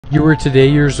You were today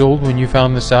years old when you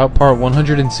found this out, part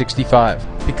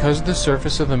 165. Because the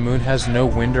surface of the moon has no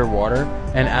wind or water,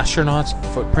 an astronaut's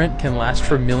footprint can last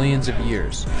for millions of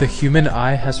years. The human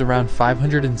eye has around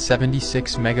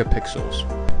 576 megapixels.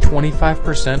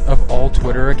 25% of all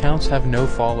Twitter accounts have no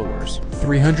followers.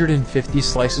 350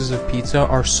 slices of pizza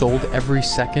are sold every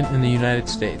second in the United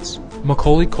States.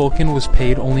 Macaulay Culkin was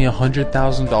paid only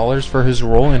 $100,000 for his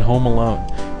role in Home Alone,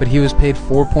 but he was paid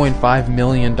 $4.5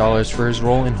 million for his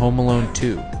role in Home Alone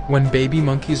 2. When baby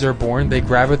monkeys are born, they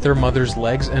grab at their mother's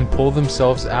legs and pull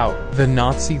themselves out. The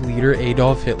Nazi leader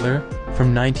Adolf Hitler,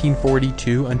 from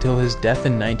 1942 until his death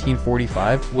in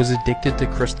 1945, was addicted to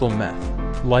crystal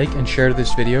meth. Like and share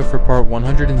this video for part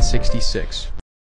 166.